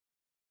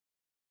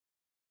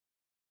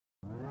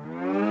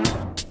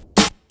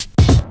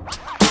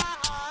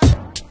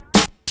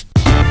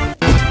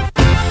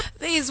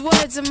these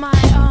words of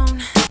my own.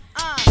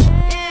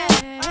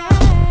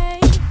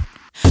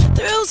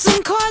 Threw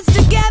some chords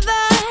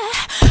together.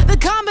 The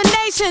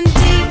combination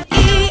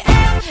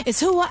D-E-F is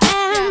who I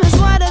am, is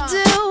what I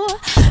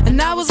do.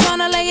 And I was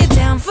gonna lay it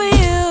down for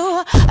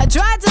you. I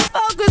tried to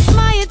focus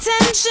my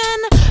attention,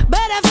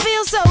 but I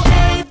feel so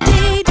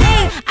ADD.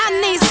 I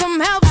need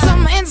some help,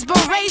 some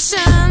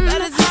inspiration,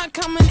 but it's not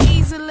coming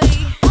easily.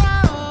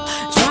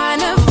 Trying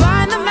to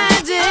find the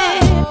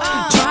magic,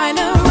 trying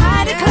to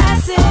write a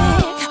classic.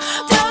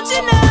 Don't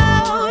you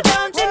know,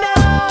 don't you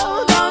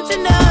know, don't you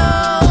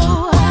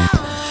know?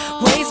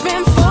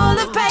 Wastebin full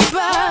of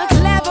paper,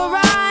 clever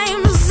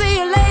rhymes, see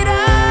you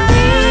later.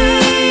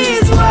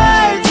 These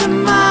words are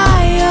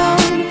my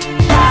own,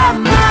 that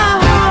my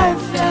heart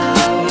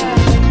felt.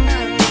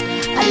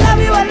 I love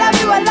you, I love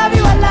you, I love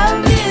you, I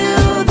love you.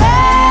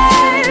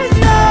 There's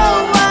no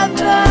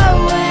other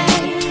way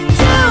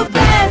to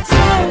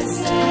better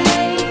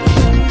say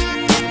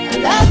I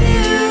love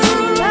you,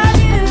 love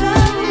you.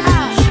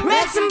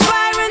 Read some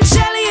Byron,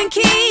 Shelley and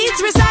Keats,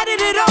 recited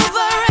it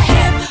over a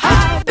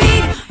hip-hop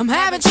beat. I'm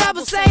having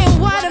trouble saying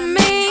what I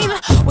mean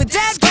with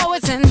dead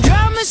poets and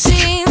drum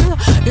machines.